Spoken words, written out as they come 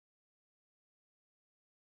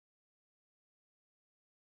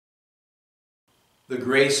The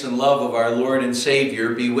grace and love of our Lord and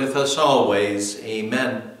Savior be with us always.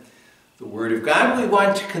 Amen. The Word of God we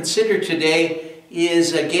want to consider today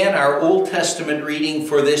is again our Old Testament reading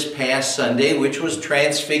for this past Sunday, which was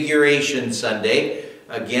Transfiguration Sunday.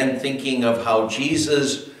 Again, thinking of how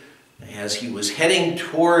Jesus, as he was heading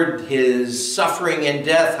toward his suffering and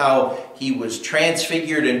death, how he was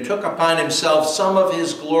transfigured and took upon himself some of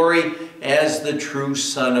his glory as the true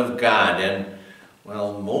Son of God. And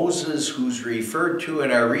well, Moses, who's referred to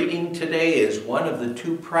in our reading today, is one of the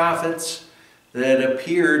two prophets that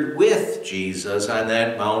appeared with Jesus on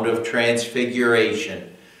that Mount of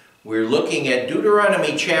Transfiguration. We're looking at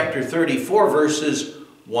Deuteronomy chapter 34, verses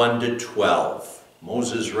 1 to 12.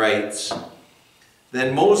 Moses writes,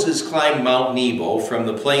 "Then Moses climbed Mount Nebo from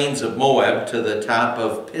the plains of Moab to the top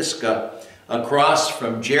of Pisgah, across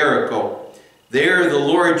from Jericho. There the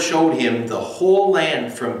Lord showed him the whole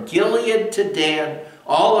land from Gilead to Dan,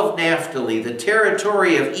 all of Naphtali, the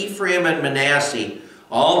territory of Ephraim and Manasseh,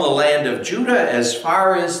 all the land of Judah as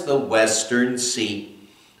far as the western sea,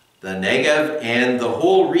 the Negev and the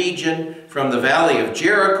whole region from the valley of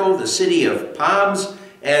Jericho, the city of palms,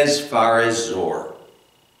 as far as Zor.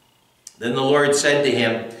 Then the Lord said to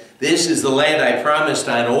him, 'This is the land I promised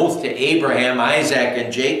on oath to Abraham, Isaac,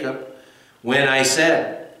 and Jacob, when I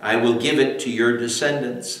said, I will give it to your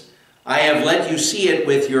descendants. I have let you see it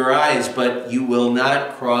with your eyes, but you will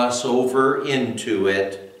not cross over into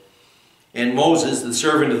it.' And Moses, the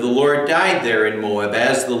servant of the Lord, died there in Moab,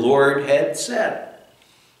 as the Lord had said.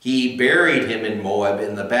 He buried him in Moab,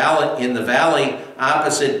 in the valley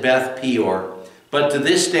opposite Beth Peor. But to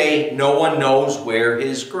this day, no one knows where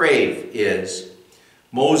his grave is.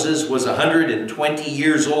 Moses was 120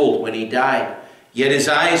 years old when he died. Yet his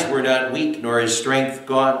eyes were not weak, nor his strength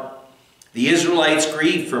gone. The Israelites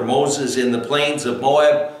grieved for Moses in the plains of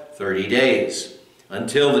Moab 30 days,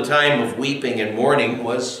 until the time of weeping and mourning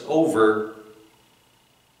was over.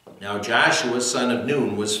 Now Joshua, son of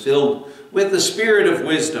Nun, was filled with the spirit of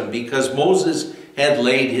wisdom, because Moses had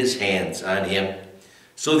laid his hands on him.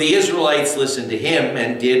 So the Israelites listened to him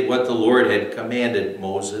and did what the Lord had commanded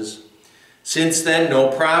Moses. Since then, no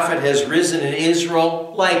prophet has risen in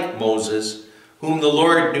Israel like Moses, whom the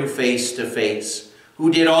Lord knew face to face,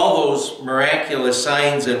 who did all those miraculous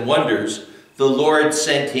signs and wonders the Lord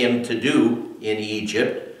sent him to do in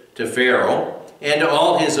Egypt, to Pharaoh and to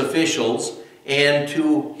all his officials and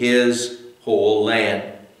to his whole land.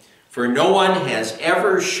 For no one has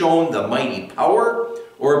ever shown the mighty power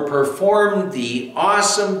or performed the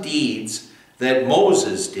awesome deeds that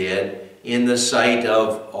Moses did in the sight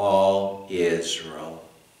of all Israel."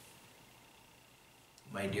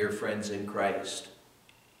 My dear friends in Christ,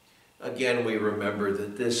 again we remember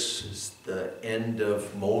that this is the end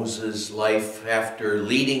of Moses' life after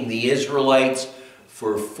leading the Israelites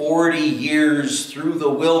for 40 years through the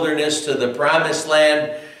wilderness to the promised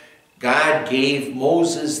land. God gave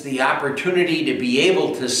Moses the opportunity to be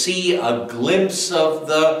able to see a glimpse of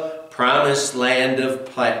the promised land of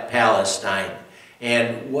Palestine.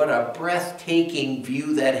 And what a breathtaking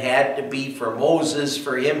view that had to be for Moses,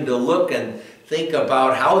 for him to look and think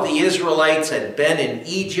about how the Israelites had been in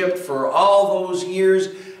Egypt for all those years,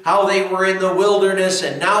 how they were in the wilderness,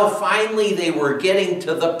 and now finally they were getting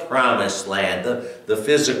to the promised land, the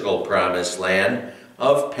physical promised land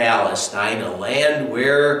of Palestine, a land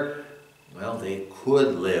where, well, they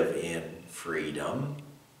could live in freedom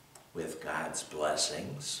with God's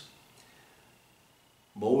blessings.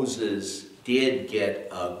 Moses did get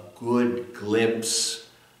a good glimpse,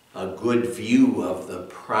 a good view of the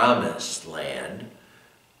promised land,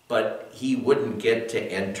 but he wouldn't get to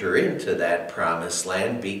enter into that promised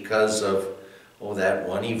land because of that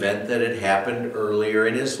one event that had happened earlier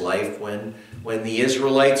in his life when the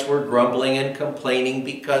Israelites were grumbling and complaining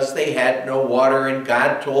because they had no water, and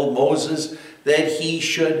God told Moses that he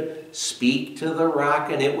should speak to the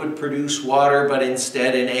rock and it would produce water, but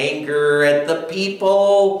instead, in anger at the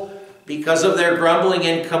people, because of their grumbling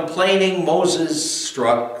and complaining, Moses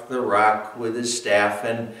struck the rock with his staff,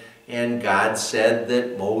 and God said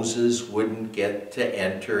that Moses wouldn't get to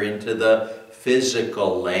enter into the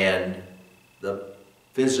physical land, the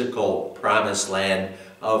physical promised land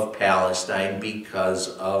of Palestine because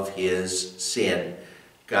of his sin.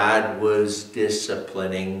 God was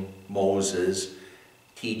disciplining Moses,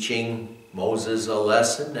 teaching Moses a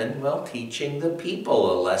lesson, and, well, teaching the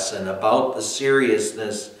people a lesson about the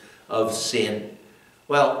seriousness of sin.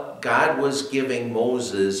 Well, God was giving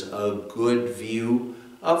Moses a good view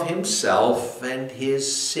of himself and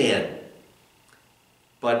his sin.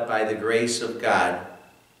 But by the grace of God,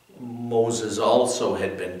 Moses also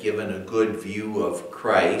had been given a good view of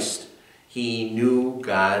Christ, He knew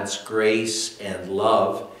God's grace and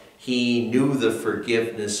love. He knew the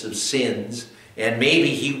forgiveness of sins. And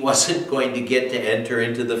maybe he wasn't going to get to enter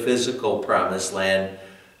into the physical promised land,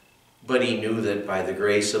 but he knew that by the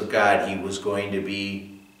grace of God he was going to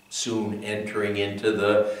be soon entering into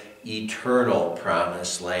the eternal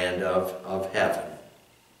promised land of heaven.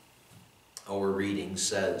 Our reading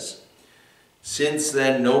says, "Since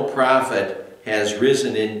then no prophet has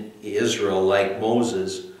risen in Israel like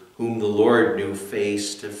Moses, whom the Lord knew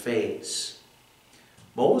face to face."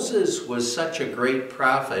 Moses was such a great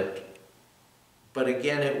prophet, but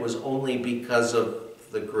again it was only because of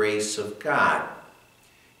the grace of God.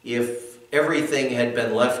 If everything had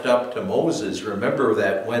been left up to Moses, remember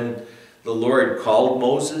that when the Lord called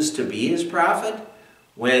Moses to be his prophet,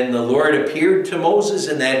 when the Lord appeared to Moses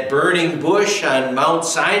in that burning bush on Mount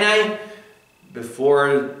Sinai,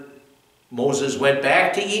 before Moses went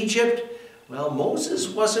back to Egypt, well, Moses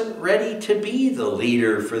wasn't ready to be the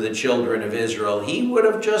leader for the children of Israel. He would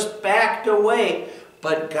have just backed away.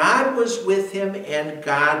 But God was with him, and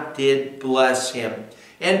God did bless him.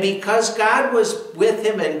 And because God was with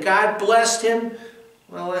him and God blessed him,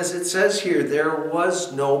 well, as it says here, there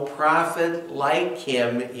was no prophet like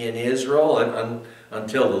him in Israel,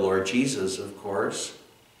 until the Lord Jesus, of course.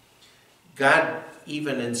 God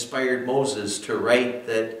even inspired Moses to write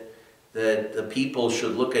that the people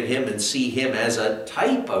should look at him and see him as a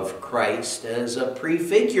type of Christ, as a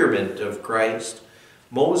prefigurement of Christ.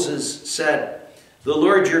 Moses said, "The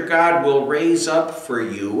Lord your God will raise up for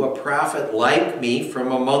you a prophet like me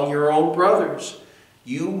from among your own brothers.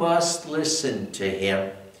 You must listen to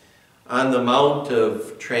him." On the Mount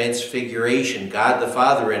of Transfiguration, God the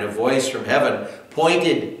Father, in a voice from heaven,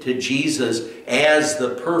 pointed to Jesus as the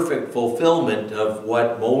perfect fulfillment of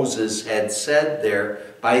what Moses had said there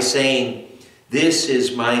by saying, "This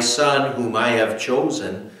is my Son whom I have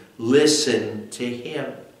chosen. Listen to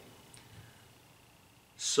him."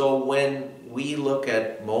 So when we look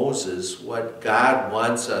at Moses, what God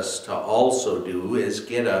wants us to also do is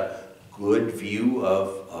get a good view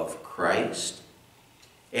of Christ.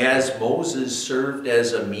 As Moses served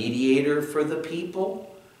as a mediator for the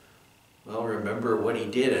people, well, remember what he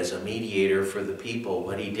did as a mediator for the people.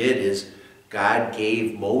 What he did is God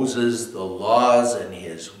gave Moses the laws and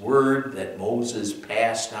his word that Moses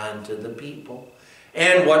passed on to the people.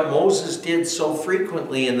 And what Moses did so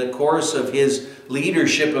frequently in the course of his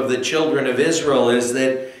leadership of the children of Israel is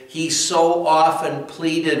that he so often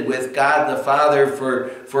pleaded with God the Father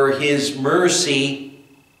for his mercy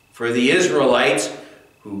for the Israelites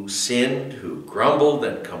who sinned, who grumbled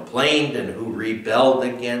and complained, and who rebelled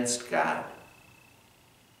against God.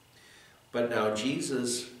 But now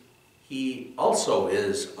Jesus, he also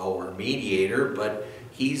is our mediator, but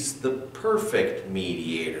he's the perfect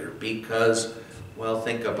mediator because, well,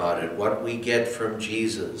 think about it. What we get from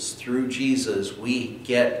Jesus, through Jesus, we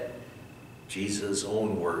get Jesus'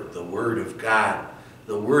 own word, the Word of God.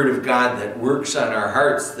 The Word of God that works on our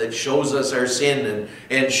hearts, that shows us our sin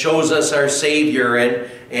and shows us our Savior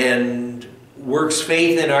and works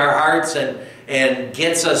faith in our hearts and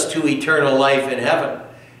gets us to eternal life in heaven.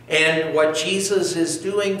 And what Jesus is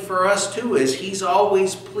doing for us too is he's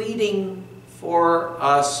always pleading for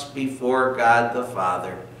us before God the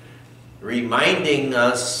Father. Reminding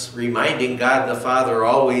God the Father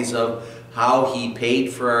always of how he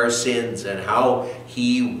paid for our sins and how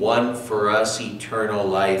he won for us eternal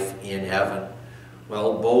life in heaven.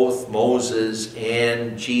 Well, both Moses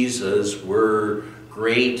and Jesus were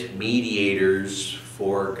great mediators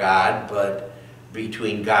for God, but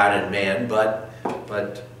between God and man,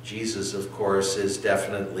 but Jesus, of course, is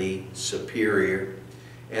definitely superior.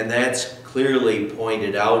 And that's clearly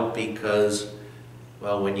pointed out because,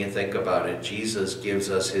 well, when you think about it, Jesus gives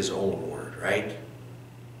us his own word, right?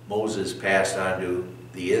 Moses passed on to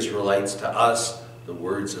the Israelites, to us, the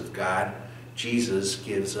words of God. Jesus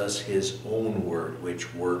gives us his own word,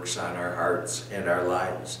 which works on our hearts and our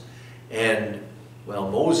lives. And, well,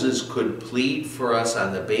 Moses could plead for us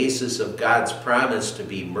on the basis of God's promise to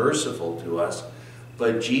be merciful to us,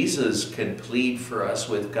 but Jesus can plead for us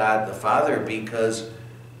with God the Father because,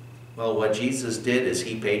 well, what Jesus did is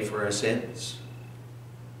he paid for our sins.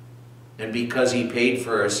 And because he paid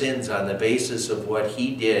for our sins on the basis of what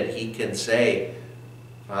he did, he can say,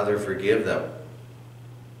 "Father, forgive them.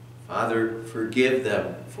 Father, forgive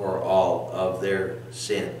them for all of their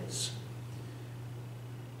sins."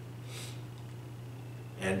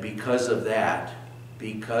 And because of that,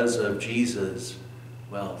 because of Jesus,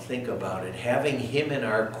 well, think about it. Having him in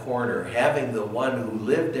our corner, having the one who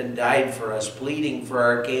lived and died for us, pleading for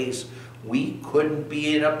our case, we couldn't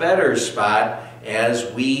be in a better spot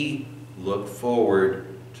as we look forward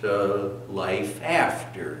to life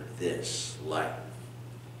after this life.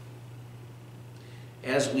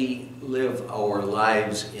 As we live our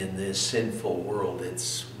lives in this sinful world,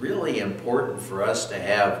 it's really important for us to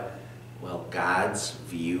have, well, God's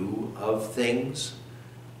view of things,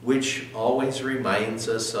 which always reminds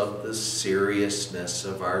us of the seriousness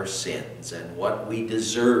of our sins and what we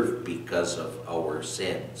deserve because of our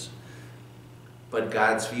sins. But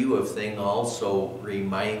God's view of things also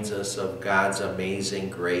reminds us of God's amazing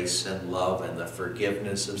grace and love and the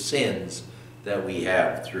forgiveness of sins that we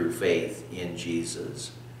have through faith in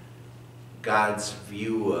Jesus. God's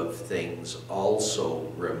view of things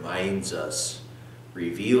also reminds us,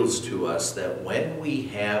 reveals to us that when we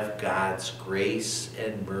have God's grace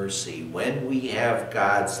and mercy, when we have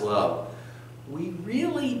God's love, we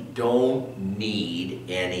really don't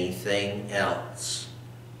need anything else.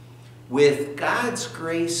 With God's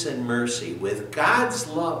grace and mercy, with God's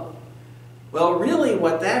love, well, really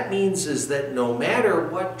what that means is that no matter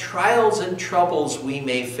what trials and troubles we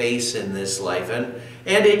may face in this life, and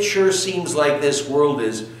it sure seems like this world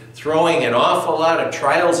is throwing an awful lot of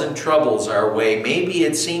trials and troubles our way. Maybe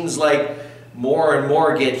it seems like more and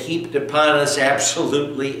more get heaped upon us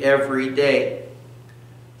absolutely every day.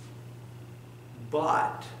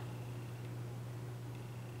 But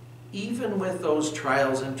even with those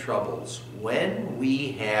trials and troubles, when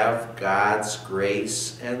we have God's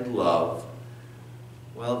grace and love,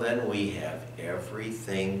 well, then we have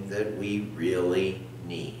everything that we really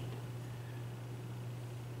need.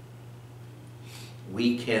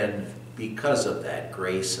 We can, because of that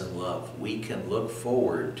grace and love, we can look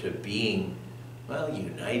forward to being, well,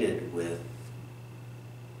 united with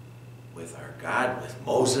our God, with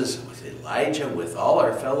Moses, with Elijah, with all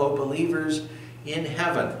our fellow believers in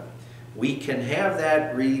heaven. We can have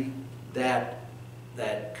that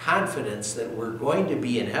confidence that we're going to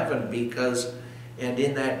be in heaven because, and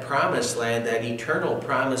in that promised land, that eternal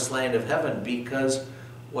promised land of heaven, because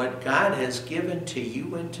what God has given to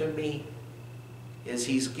you and to me is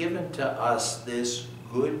He's given to us this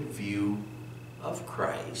good view of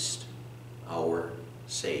Christ, our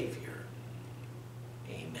Savior.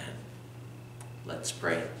 Amen. Let's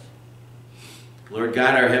pray. Lord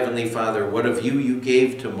God, our Heavenly Father, what of you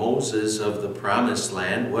gave to Moses of the promised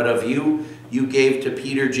land? What of you gave to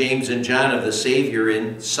Peter, James, and John of the Savior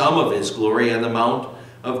in some of His glory on the Mount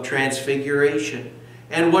of Transfiguration?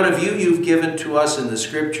 And what of you've given to us in the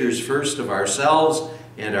Scriptures, first of ourselves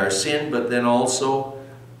and our sin, but then also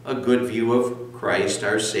a good view of Christ,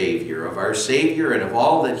 our Savior, and of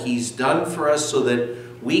all that He's done for us so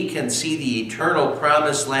that we can see the eternal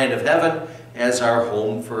promised land of heaven as our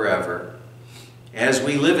home forever. As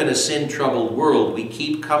we live in a sin-troubled world, we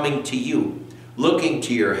keep coming to you, looking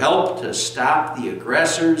to your help to stop the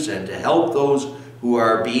aggressors and to help those who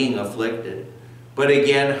are being afflicted. But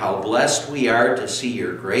again, how blessed we are to see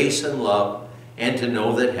your grace and love and to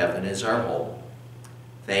know that heaven is our home.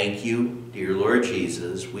 Thank you, dear Lord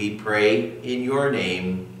Jesus. We pray in your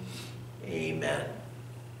name. Amen.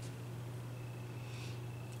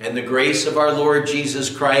 And the grace of our Lord Jesus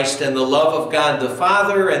Christ and the love of God the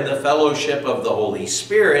Father and the fellowship of the Holy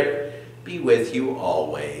Spirit be with you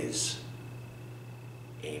always.